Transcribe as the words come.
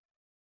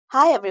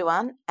Hi,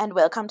 everyone, and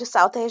welcome to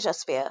South Asia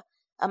Sphere,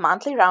 a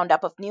monthly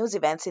roundup of news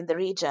events in the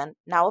region,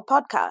 now a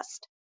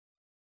podcast.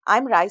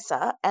 I'm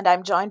Raisa, and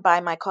I'm joined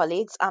by my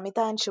colleagues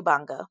Amita and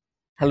Shubhanga.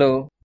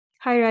 Hello.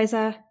 Hi,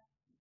 Riza.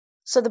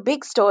 So, the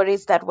big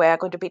stories that we're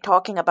going to be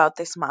talking about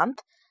this month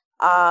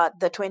are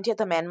the 20th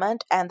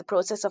Amendment and the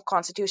process of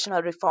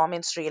constitutional reform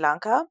in Sri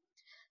Lanka,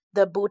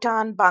 the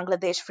Bhutan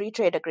Bangladesh Free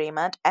Trade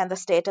Agreement, and the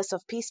status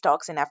of peace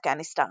talks in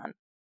Afghanistan.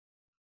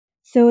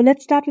 So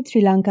let's start with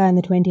Sri Lanka and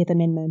the 20th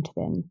Amendment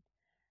then.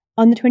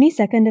 On the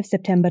 22nd of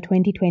September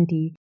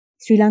 2020,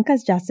 Sri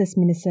Lanka's Justice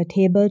Minister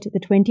tabled the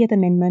 20th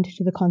Amendment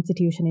to the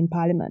Constitution in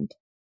Parliament.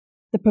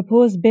 The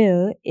proposed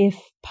bill, if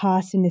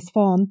passed in this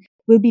form,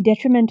 will be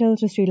detrimental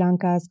to Sri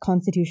Lanka's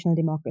constitutional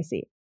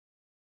democracy.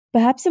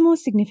 Perhaps the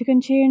most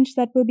significant change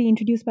that will be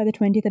introduced by the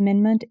 20th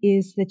Amendment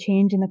is the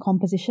change in the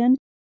composition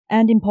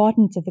and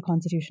importance of the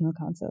Constitutional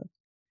Council.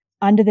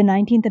 Under the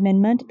 19th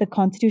Amendment, the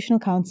Constitutional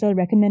Council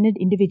recommended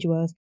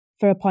individuals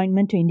for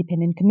appointment to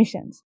independent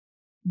commissions.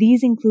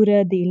 These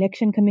included the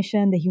Election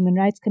Commission, the Human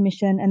Rights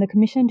Commission, and the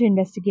Commission to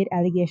investigate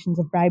allegations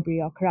of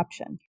bribery or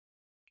corruption.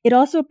 It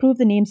also approved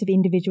the names of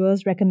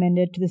individuals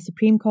recommended to the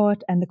Supreme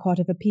Court and the Court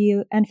of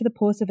Appeal and for the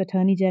posts of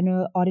Attorney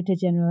General, Auditor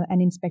General,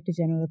 and Inspector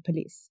General of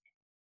Police.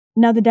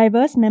 Now, the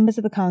diverse members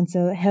of the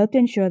Council helped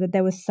ensure that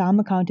there was some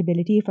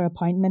accountability for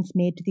appointments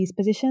made to these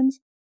positions.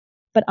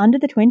 But under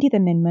the 20th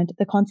Amendment,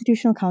 the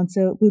Constitutional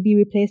Council will be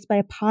replaced by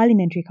a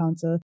parliamentary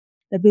council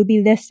that will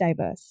be less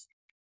diverse.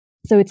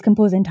 So it's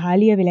composed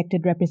entirely of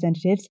elected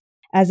representatives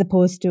as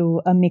opposed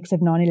to a mix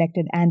of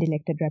non-elected and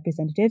elected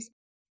representatives.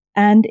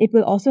 And it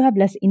will also have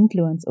less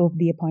influence over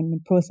the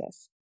appointment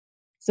process.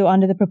 So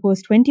under the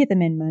proposed 20th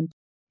Amendment,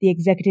 the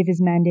executive is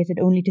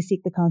mandated only to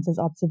seek the council's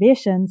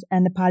observations,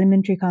 and the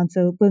parliamentary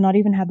council will not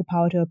even have the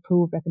power to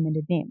approve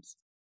recommended names.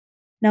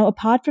 Now,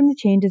 apart from the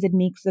changes it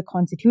makes to the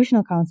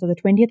Constitutional Council,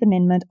 the 20th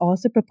Amendment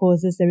also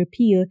proposes the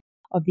repeal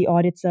of the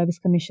Audit Service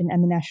Commission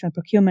and the National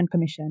Procurement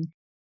Commission.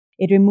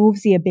 It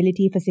removes the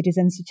ability for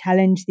citizens to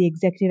challenge the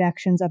executive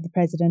actions of the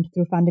president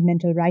through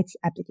fundamental rights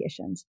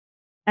applications.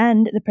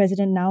 And the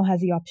president now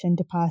has the option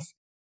to pass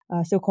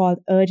so-called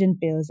urgent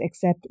bills,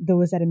 except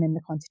those that amend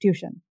the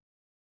Constitution.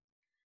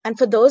 And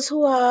for those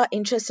who are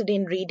interested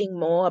in reading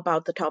more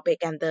about the topic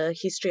and the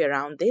history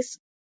around this,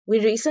 we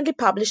recently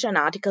published an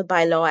article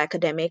by law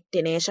academic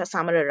Dinesha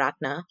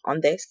Samararatna on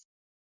this.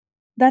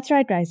 That's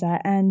right, Raisa.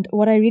 And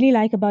what I really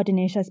like about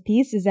Dinesha's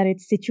piece is that it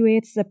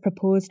situates the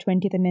proposed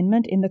 20th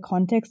Amendment in the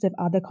context of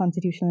other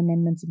constitutional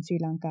amendments in Sri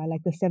Lanka,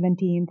 like the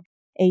 17th,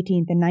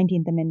 18th, and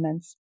 19th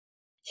Amendments.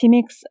 She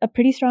makes a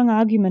pretty strong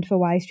argument for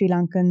why Sri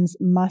Lankans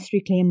must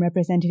reclaim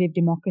representative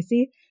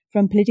democracy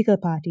from political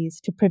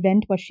parties to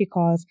prevent what she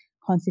calls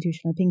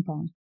constitutional ping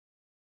pong.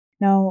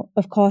 Now,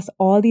 of course,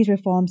 all these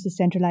reforms to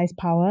centralize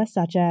power,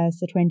 such as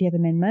the 20th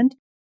Amendment,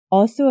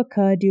 also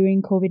occur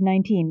during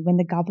COVID-19 when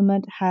the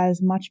government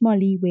has much more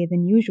leeway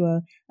than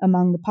usual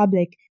among the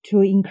public to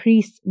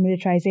increase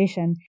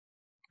militarization.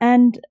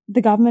 And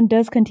the government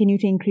does continue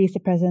to increase the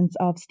presence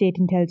of state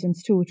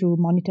intelligence too to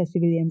monitor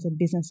civilians and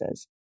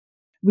businesses.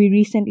 We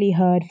recently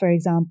heard, for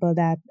example,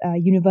 that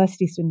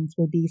university students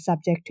will be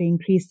subject to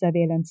increased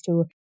surveillance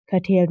to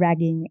curtail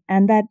ragging,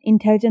 and that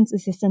intelligence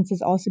assistance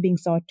is also being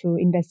sought to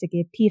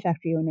investigate tea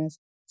factory owners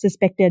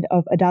suspected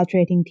of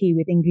adulterating tea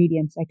with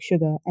ingredients like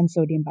sugar and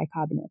sodium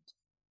bicarbonate.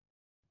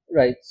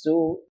 Right.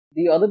 So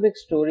the other big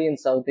story in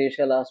South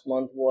Asia last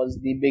month was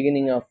the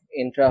beginning of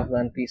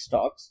intra-Afghan peace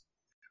talks.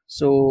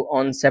 So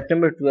on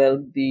September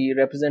 12th, the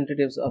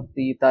representatives of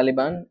the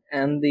Taliban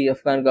and the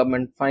Afghan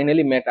government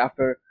finally met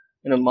after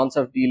months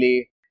of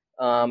delay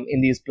in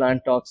these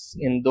planned talks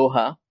in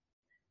Doha.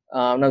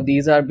 Now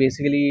these are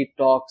basically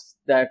talks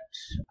that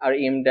are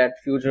aimed at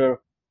future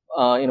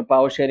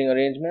power sharing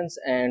arrangements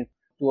and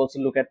to also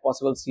look at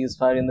possible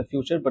ceasefire in the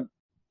future. But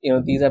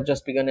these have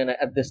just begun, and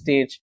at this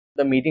stage,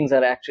 the meetings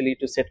are actually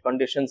to set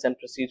conditions and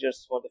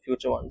procedures for the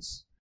future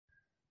ones.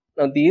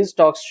 Now, these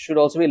talks should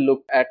also be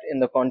looked at in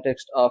the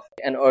context of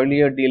an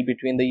earlier deal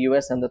between the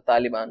US and the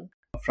Taliban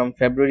from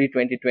February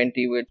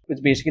 2020, which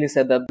basically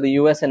said that the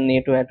US and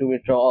NATO had to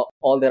withdraw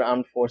all their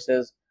armed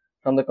forces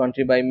from the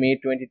country by May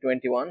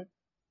 2021,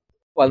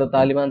 while the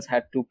Taliban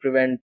had to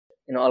prevent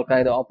Al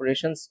Qaeda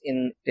operations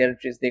in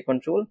territories they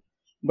control,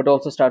 but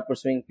also start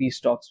pursuing peace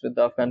talks with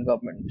the Afghan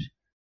government.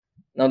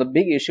 Now, the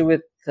big issue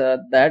with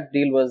that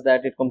deal was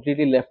that it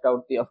completely left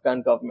out the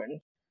Afghan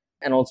government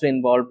and also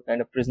involved kind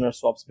of prisoner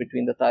swaps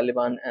between the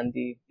Taliban and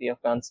the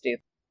Afghan state.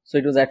 So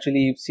it was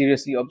actually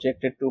seriously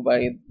objected to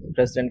by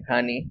President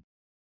Ghani.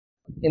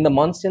 In the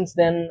months since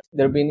then,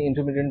 there have been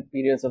intermittent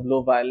periods of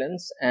low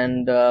violence,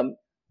 and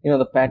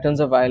the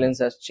patterns of violence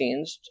has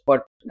changed.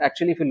 But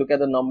actually, if you look at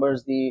the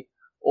numbers, the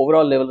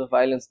overall level of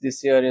violence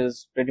this year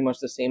is pretty much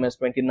the same as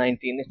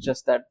 2019. It's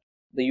just that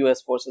the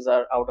US forces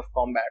are out of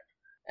combat,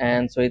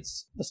 and so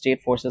it's the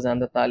state forces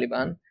and the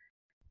Taliban.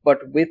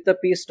 But with the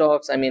peace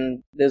talks, I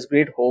mean, there's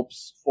great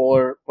hopes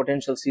for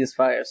potential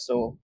ceasefires.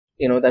 So,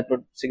 that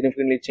would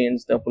significantly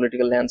change the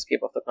political landscape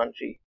of the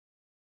country.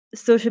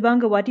 So,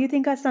 Shubhanga, what do you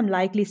think are some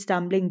likely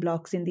stumbling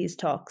blocks in these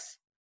talks?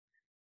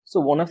 So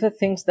one of the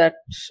things that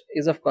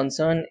is of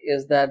concern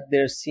is that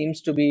there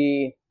seems to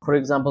be, for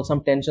example,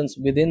 some tensions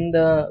within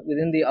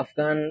the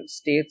Afghan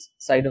states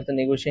side of the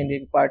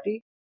negotiating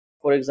party.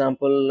 For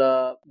example,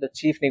 the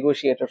chief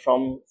negotiator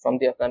from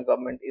the Afghan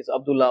government is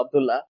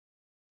Abdullah,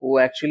 who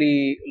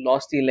actually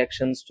lost the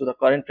elections to the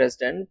current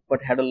president,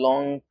 but had a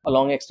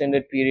long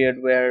extended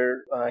period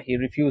where he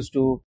refused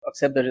to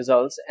accept the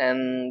results.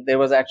 And there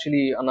was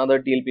actually another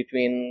deal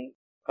between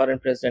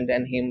current president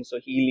and him, so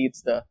he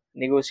leads the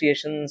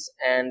negotiations,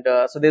 and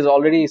so there's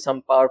already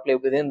some power play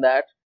within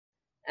that.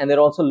 And they're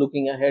also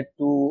looking ahead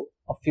to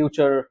a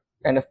future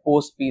kind of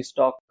post-peace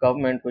talk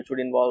government, which would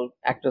involve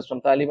actors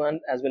from Taliban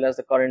as well as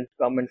the current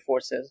government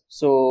forces.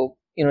 So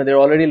they're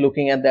already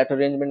looking at that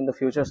arrangement in the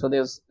future. So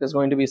there's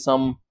going to be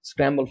some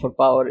scramble for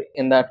power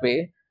in that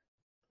way.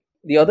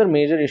 The other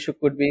major issue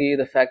could be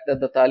the fact that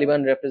the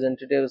Taliban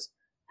representatives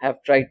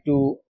have tried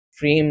to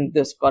frame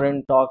this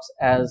current talks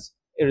as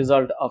a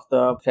result of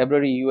the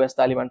February US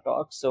Taliban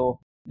talks. So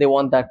they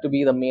want that to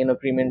be the main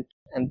agreement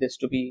and this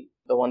to be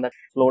the one that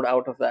flowed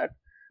out of that.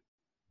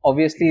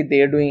 Obviously,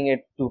 they're doing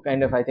it to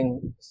kind of, I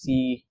think,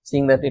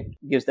 seeing that it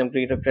gives them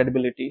greater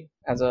credibility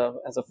as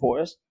a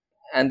force.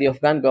 And the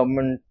Afghan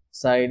government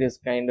side is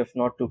kind of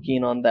not too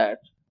keen on that.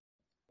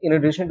 In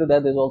addition to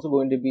that, there's also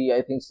going to be,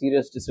 I think,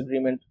 serious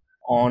disagreement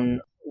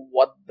on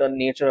what the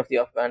nature of the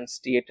Afghan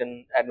state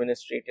and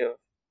administrative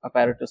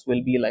apparatus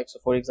will be like. So,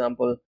 for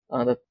example,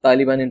 the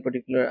Taliban in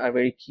particular are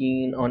very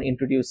keen on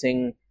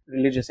introducing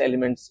religious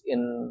elements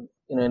in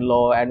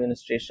law,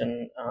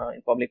 administration,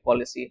 in public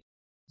policy.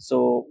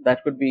 So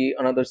that could be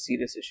another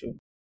serious issue.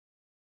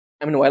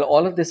 I mean, while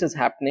all of this is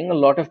happening, a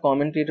lot of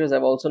commentators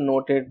have also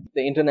noted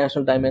the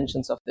international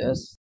dimensions of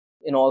this.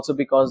 Also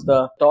because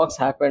the talks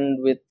happened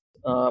with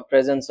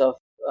presence of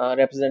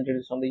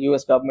representatives from the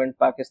US government,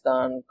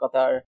 Pakistan,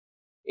 Qatar,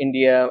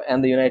 India,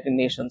 and the United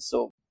Nations.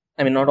 So,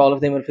 I mean, not all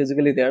of them were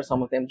physically there.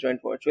 Some of them joined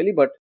virtually,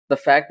 but the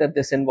fact that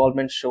this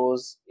involvement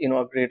shows,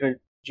 a greater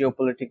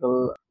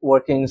geopolitical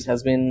workings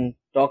has been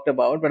talked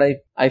about. But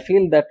I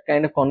feel that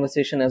kind of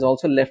conversation has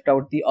also left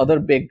out the other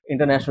big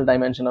international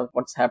dimension of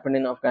what's happened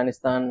in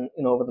Afghanistan,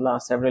 over the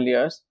last several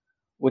years,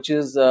 which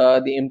is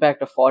the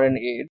impact of foreign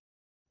aid.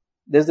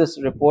 There's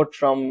this report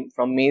from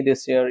May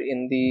this year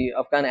in the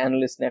Afghan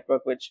Analyst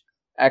Network, which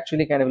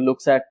actually kind of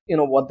looks at,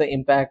 what the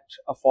impact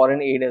of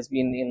foreign aid has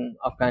been in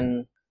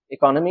Afghan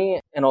economy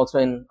and also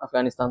in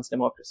Afghanistan's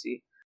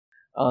democracy.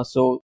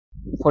 So,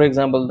 for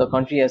example, the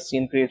country has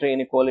seen greater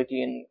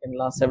inequality in the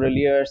last several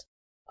years.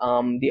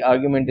 The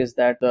argument is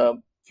that the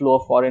flow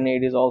of foreign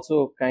aid is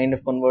also kind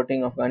of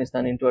converting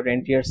Afghanistan into a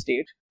rentier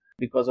state,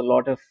 because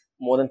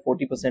more than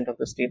 40% of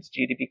the state's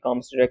GDP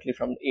comes directly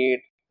from aid.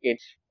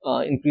 It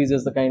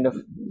increases the kind of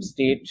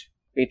state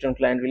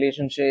patron-client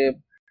relationship.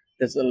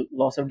 There's a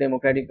loss of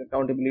democratic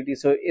accountability.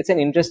 So it's an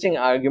interesting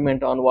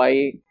argument on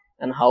why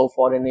and how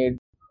foreign aid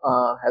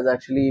has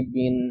actually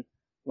been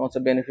not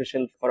so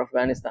beneficial for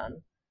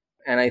Afghanistan.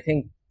 And I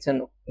think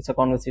it's a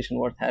conversation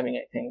worth having,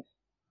 I think.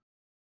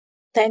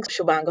 Thanks,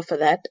 Shubhanga, for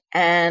that.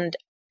 And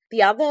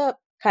the other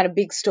kind of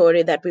big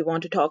story that we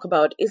want to talk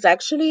about is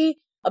actually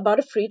about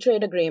a free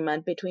trade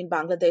agreement between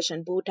Bangladesh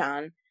and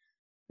Bhutan.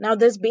 Now,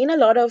 there's been a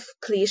lot of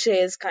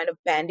cliches kind of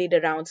bandied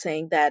around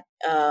saying that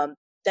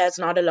there's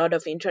not a lot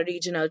of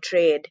intra-regional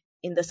trade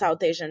in the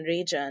South Asian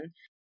region.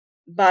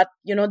 But,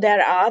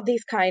 there are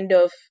these kind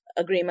of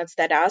agreements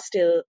that are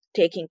still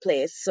taking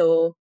place.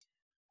 So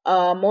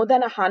more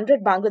than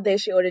 100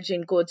 Bangladeshi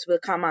origin goods will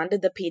come under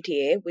the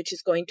PTA, which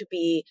is going to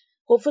be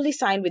hopefully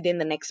signed within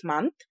the next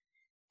month.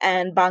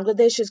 And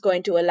Bangladesh is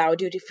going to allow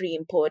duty-free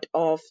import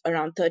of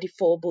around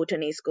 34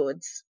 Bhutanese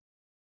goods.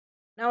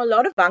 Now, a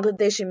lot of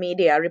Bangladeshi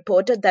media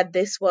reported that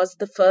this was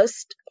the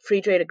first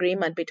free trade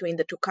agreement between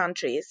the two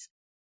countries.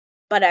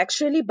 But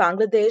actually,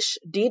 Bangladesh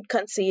did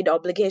concede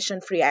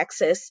obligation-free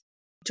access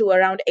to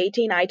around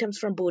 18 items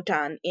from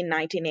Bhutan in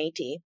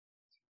 1980.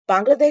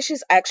 Bangladesh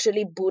is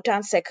actually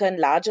Bhutan's second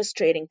largest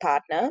trading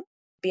partner,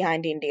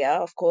 behind India,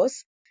 of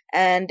course,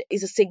 and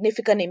is a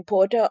significant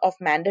importer of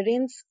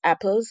mandarins,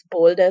 apples,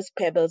 boulders,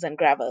 pebbles, and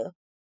gravel.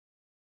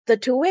 The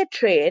two-way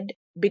trade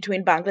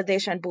between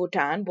Bangladesh and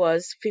Bhutan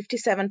was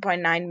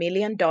 $57.9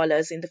 million in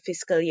the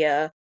fiscal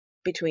year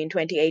between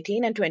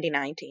 2018 and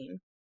 2019.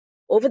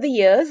 Over the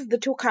years, the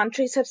two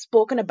countries have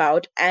spoken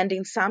about and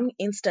in some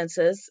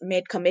instances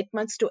made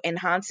commitments to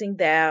enhancing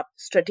their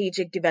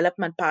strategic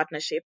development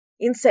partnership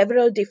in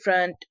several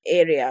different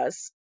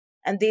areas.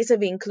 And these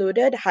have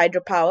included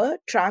hydropower,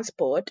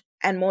 transport,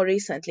 and more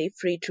recently,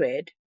 free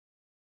trade.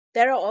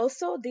 There are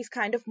also these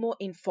kind of more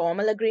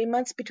informal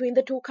agreements between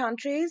the two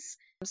countries.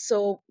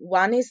 So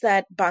one is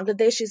that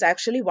Bangladesh is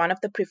actually one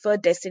of the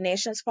preferred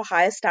destinations for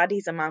higher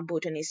studies among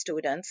Bhutanese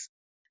students,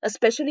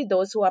 especially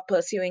those who are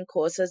pursuing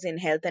courses in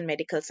health and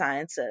medical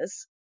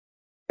sciences.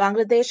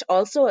 Bangladesh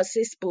also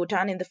assists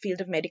Bhutan in the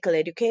field of medical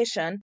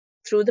education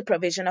through the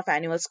provision of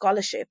annual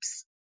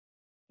scholarships.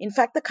 In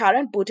fact, the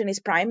current Bhutanese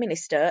Prime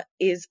Minister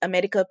is a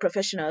medical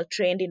professional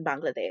trained in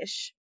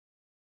Bangladesh.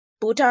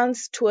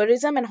 Bhutan's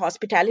tourism and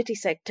hospitality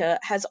sector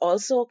has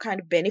also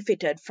kind of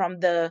benefited from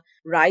the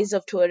rise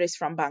of tourists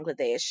from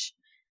Bangladesh.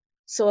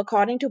 So,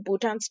 according to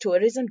Bhutan's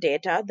tourism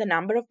data, the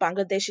number of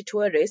Bangladeshi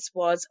tourists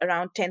was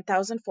around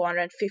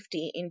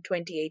 10,450 in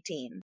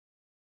 2018.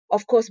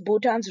 Of course,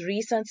 Bhutan's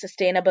recent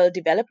sustainable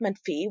development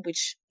fee,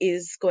 which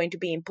is going to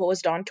be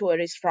imposed on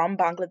tourists from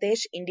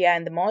Bangladesh, India,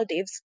 and the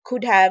Maldives,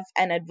 could have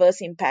an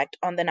adverse impact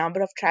on the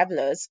number of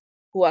travelers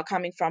who are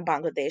coming from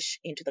Bangladesh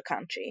into the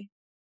country.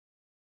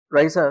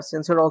 Raisa,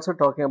 since you're also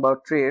talking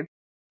about trade,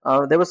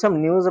 there was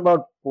some news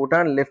about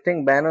Bhutan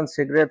lifting ban on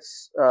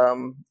cigarettes, I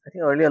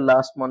think earlier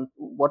last month.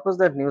 What was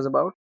that news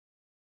about?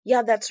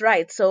 Yeah, that's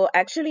right. So,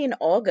 actually, in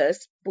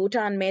August,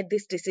 Bhutan made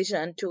this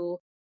decision to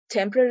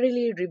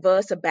temporarily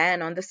reverse a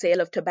ban on the sale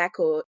of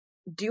tobacco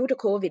due to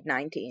COVID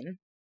 19.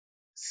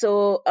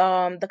 So,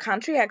 the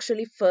country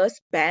actually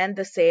first banned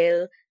the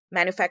sale,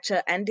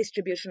 manufacture, and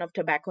distribution of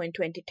tobacco in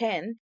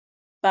 2010,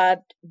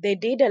 but they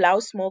did allow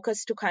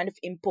smokers to kind of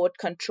import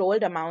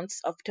controlled amounts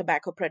of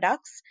tobacco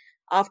products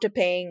after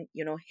paying,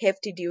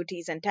 hefty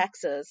duties and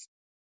taxes.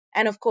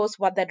 And of course,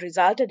 what that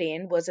resulted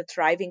in was a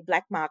thriving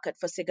black market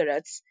for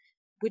cigarettes,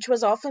 which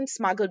was often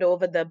smuggled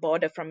over the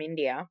border from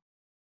India.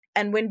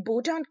 And when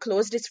Bhutan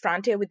closed its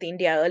frontier with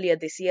India earlier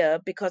this year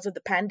because of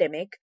the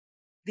pandemic,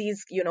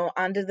 these,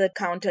 under the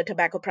counter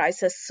tobacco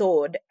prices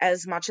soared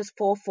as much as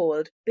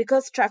fourfold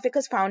because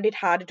traffickers found it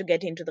harder to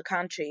get into the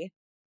country.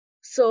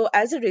 So,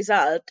 as a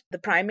result, the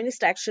Prime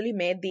Minister actually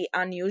made the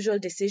unusual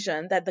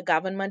decision that the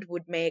government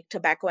would make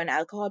tobacco and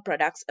alcohol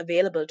products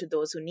available to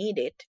those who need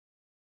it.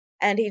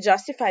 And he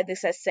justified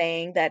this as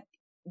saying that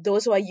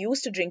those who are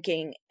used to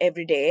drinking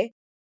every day,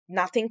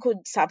 nothing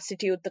could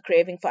substitute the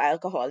craving for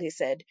alcohol, he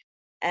said.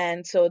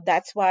 And so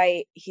that's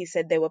why he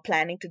said they were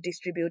planning to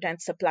distribute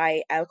and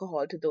supply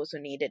alcohol to those who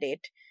needed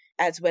it,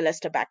 as well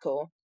as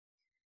tobacco.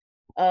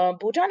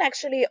 Bhutan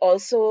actually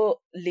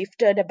also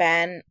lifted a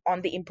ban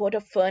on the import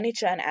of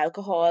furniture and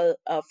alcohol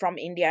from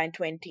India in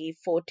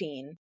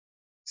 2014.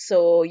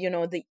 So,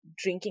 the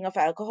drinking of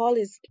alcohol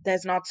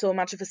there's not so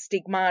much of a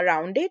stigma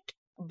around it.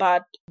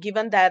 But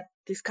given that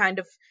this kind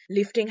of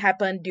lifting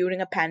happened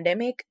during a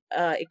pandemic,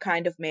 it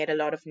kind of made a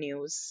lot of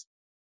news.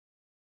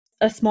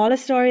 A smaller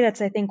story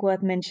that's, I think,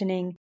 worth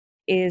mentioning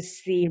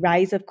is the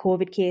rise of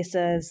COVID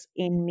cases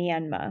in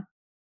Myanmar.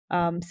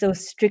 So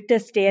stricter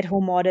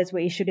stay-at-home orders were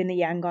issued in the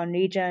Yangon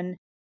region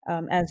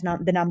as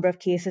the number of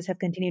cases have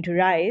continued to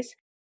rise.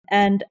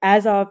 And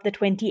as of the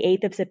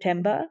 28th of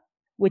September,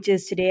 which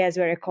is today as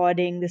we're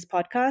recording this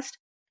podcast,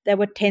 there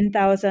were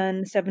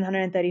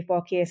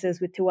 10,734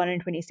 cases with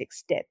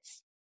 226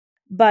 deaths.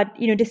 But,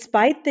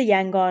 despite the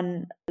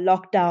Yangon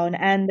lockdown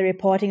and the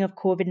reporting of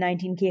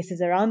COVID-19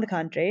 cases around the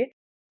country,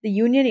 the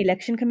Union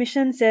Election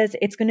Commission says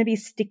it's going to be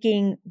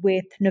sticking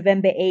with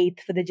November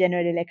 8th for the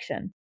general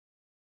election.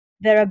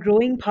 There are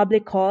growing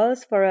public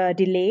calls for a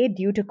delay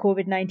due to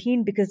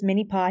COVID-19 because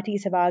many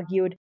parties have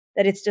argued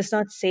that it's just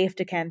not safe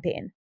to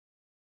campaign.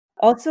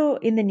 Also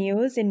in the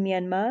news in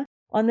Myanmar,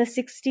 on the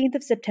 16th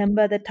of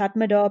September, the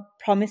Tatmadaw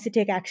promised to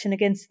take action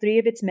against 3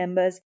 of its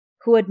members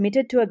who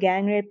admitted to a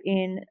gang rape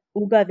in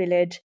Uga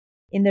village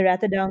in the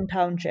Rathdang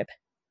township.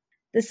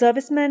 The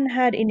servicemen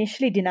had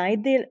initially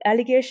denied the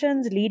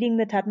allegations, leading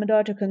the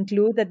Tatmadaw to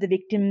conclude that the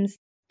victim's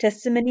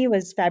testimony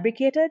was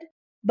fabricated.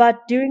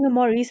 But during a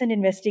more recent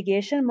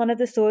investigation, one of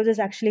the soldiers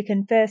actually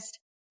confessed,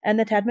 and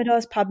the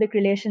Tatmadaw's public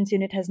relations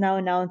unit has now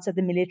announced that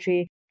the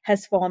military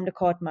has formed a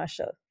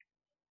court-martial.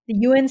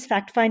 The UN's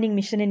fact-finding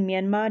mission in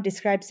Myanmar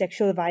describes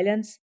sexual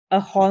violence a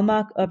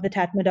hallmark of the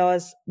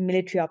Tatmadaw's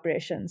military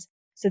operations.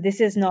 So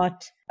this is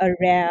not a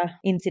rare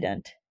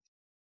incident.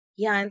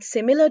 Yeah, and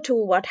similar to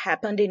what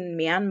happened in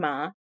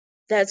Myanmar,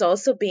 there's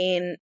also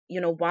been,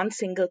 one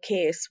single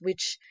case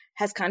which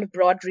has kind of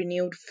brought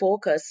renewed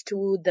focus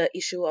to the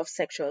issue of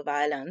sexual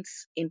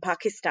violence in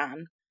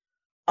Pakistan.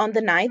 On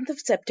the 9th of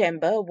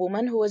September, a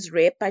woman who was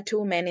raped by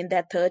 2 men in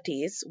their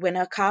 30s when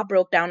her car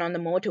broke down on the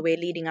motorway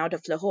leading out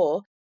of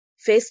Lahore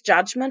faced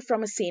judgment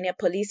from a senior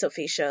police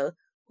official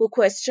who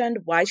questioned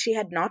why she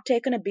had not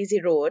taken a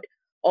busy road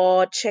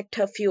or checked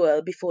her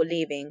fuel before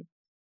leaving.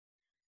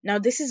 Now,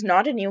 this is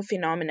not a new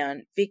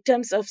phenomenon.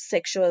 Victims of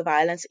sexual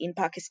violence in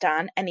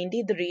Pakistan and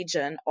indeed the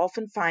region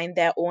often find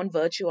their own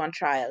virtue on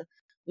trial,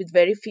 with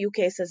very few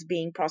cases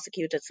being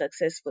prosecuted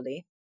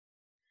successfully.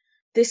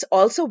 This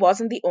also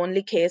wasn't the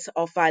only case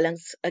of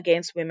violence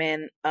against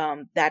women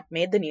that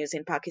made the news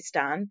in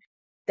Pakistan.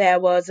 There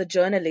was a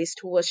journalist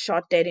who was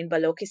shot dead in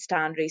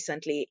Balochistan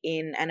recently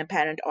in an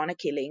apparent honor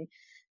killing,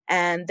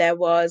 and there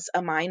was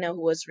a minor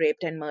who was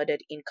raped and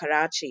murdered in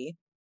Karachi.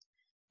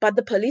 But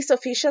the police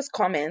official's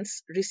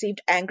comments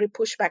received angry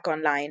pushback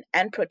online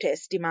and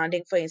protests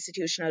demanding for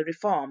institutional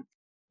reform,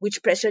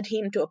 which pressured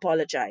him to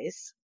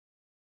apologize.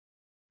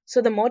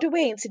 So the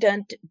motorway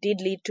incident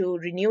did lead to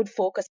renewed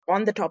focus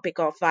on the topic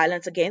of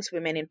violence against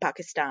women in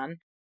Pakistan,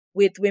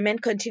 with women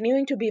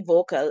continuing to be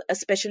vocal,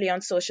 especially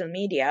on social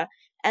media,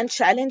 and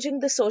challenging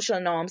the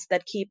social norms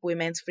that keep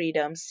women's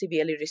freedoms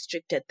severely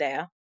restricted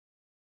there.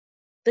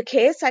 The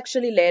case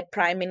actually led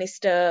Prime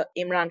Minister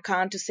Imran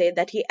Khan to say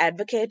that he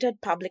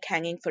advocated public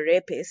hanging for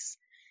rapists,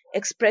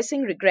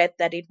 expressing regret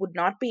that it would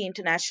not be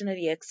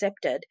internationally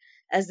accepted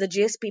as the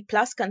GSP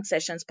Plus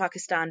concessions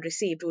Pakistan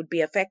received would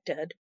be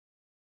affected.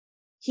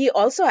 He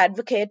also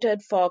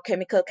advocated for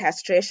chemical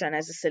castration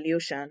as a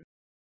solution.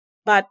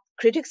 But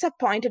critics have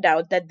pointed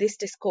out that this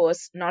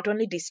discourse not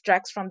only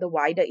distracts from the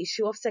wider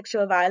issue of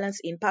sexual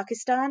violence in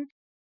Pakistan,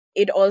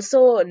 it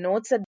also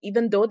notes that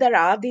even though there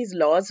are these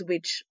laws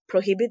which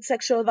prohibit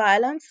sexual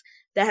violence,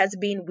 there has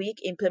been weak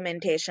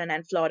implementation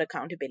and flawed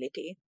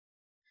accountability.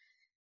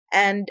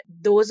 And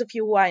those of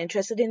you who are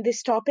interested in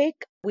this topic,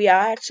 we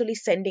are actually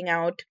sending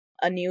out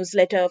a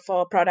newsletter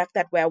for a product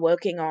that we're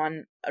working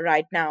on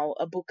right now,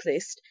 a book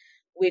list,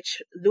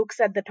 which looks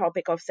at the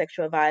topic of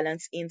sexual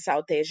violence in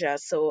South Asia.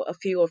 So a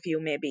few of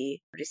you may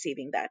be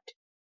receiving that.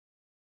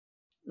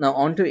 Now,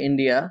 on to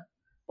India.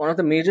 One of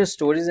the major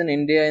stories in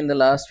India in the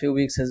last few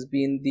weeks has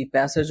been the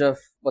passage of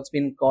what's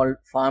been called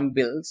Farm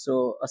Bill.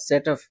 So, a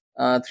set of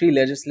three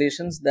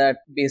legislations that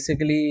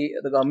basically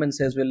the government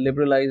says will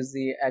liberalize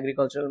the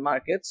agricultural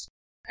markets.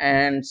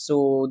 And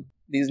so,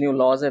 these new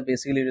laws have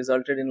basically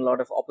resulted in a lot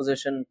of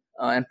opposition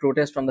and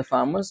protest from the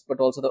farmers, but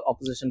also the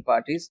opposition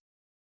parties.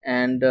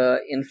 And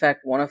in fact,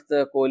 one of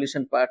the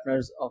coalition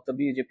partners of the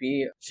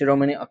BJP,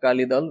 Shiromani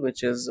Akali Dal,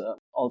 which is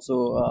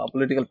also a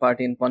political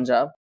party in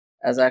Punjab,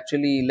 has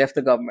actually left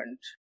the government.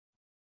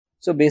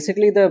 So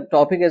basically, the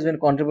topic has been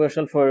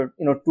controversial for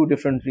two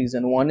different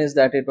reasons. One is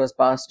that it was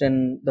passed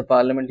in the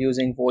parliament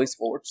using voice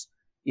votes,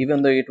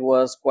 even though it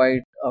was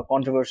quite a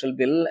controversial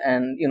bill.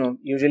 And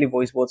usually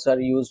voice votes are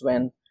used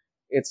when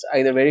it's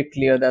either very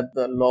clear that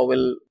the law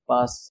will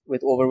pass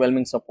with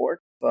overwhelming support,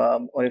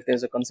 or if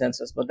there's a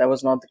consensus. But that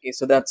was not the case.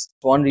 So that's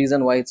one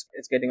reason why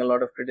it's getting a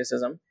lot of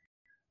criticism.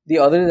 The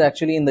other is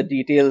actually in the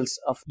details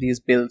of these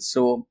bills.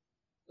 So,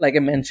 like I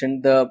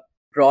mentioned, the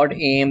broad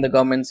aim the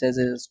government says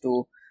is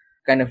to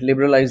kind of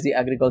liberalize the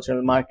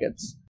agricultural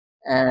markets.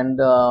 And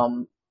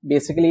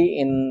basically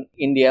in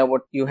India,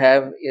 what you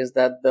have is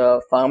that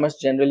the farmers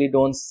generally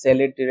don't sell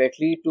it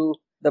directly to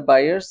the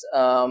buyers.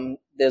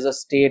 There's a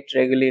state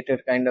regulated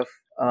kind of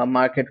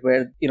market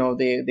where,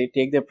 they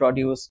take their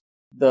produce.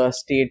 The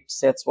state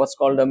sets what's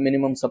called a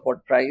minimum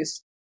support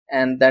price,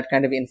 and that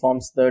kind of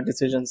informs the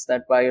decisions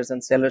that buyers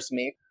and sellers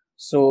make.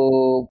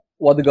 So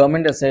what the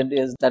government has said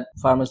is that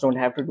farmers don't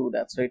have to do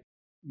that. So it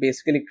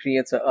basically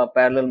creates a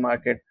parallel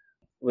market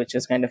which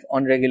is kind of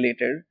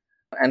unregulated.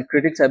 And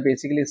critics have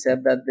basically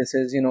said that this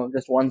is,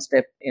 just one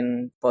step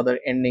in further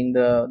ending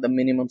the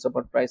minimum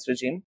support price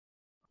regime.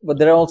 But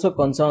there are also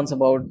concerns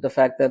about the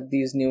fact that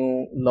these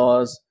new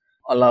laws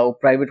allow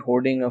private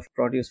hoarding of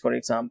produce, for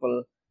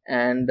example.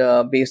 And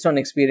based on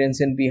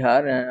experience in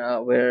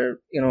Bihar, where,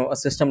 a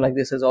system like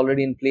this is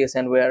already in place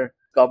and where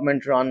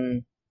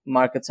government-run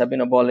markets have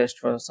been abolished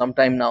for some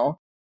time now,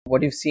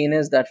 what you've seen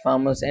is that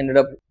farmers ended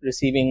up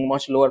receiving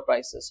much lower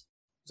prices.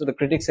 So the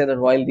critics say that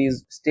while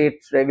these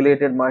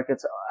state-regulated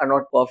markets are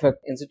not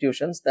perfect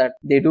institutions, that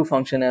they do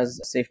function as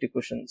safety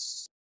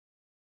cushions.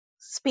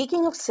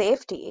 Speaking of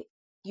safety,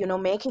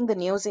 making the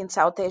news in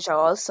South Asia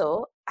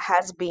also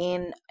has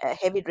been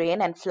heavy rain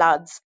and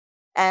floods.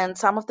 And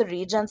some of the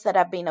regions that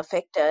have been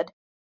affected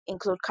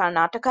include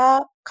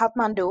Karnataka,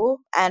 Kathmandu,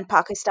 and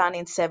Pakistan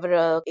in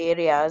several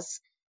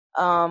areas.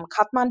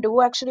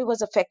 Kathmandu actually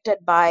was affected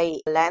by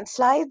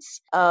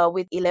landslides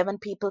with 11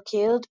 people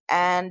killed,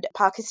 and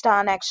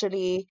Pakistan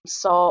actually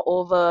saw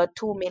over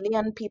 2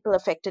 million people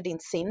affected in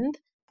Sindh,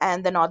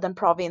 and the northern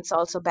province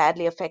also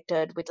badly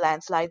affected with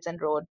landslides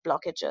and road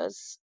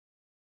blockages.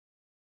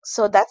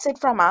 So that's it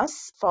from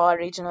us for our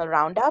regional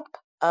roundup.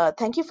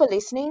 Thank you for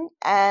listening,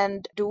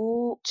 and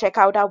do check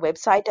out our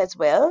website as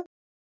well.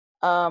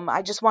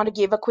 I just want to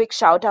give a quick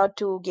shout out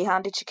to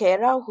Gihandi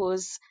Chikera,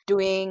 who's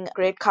doing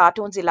great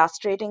cartoons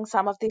illustrating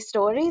some of these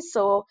stories.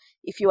 So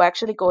if you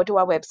actually go to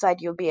our website,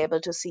 you'll be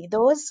able to see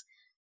those.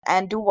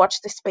 And do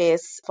watch the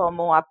space for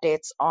more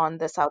updates on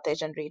the South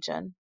Asian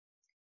region.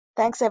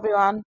 Thanks,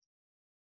 everyone.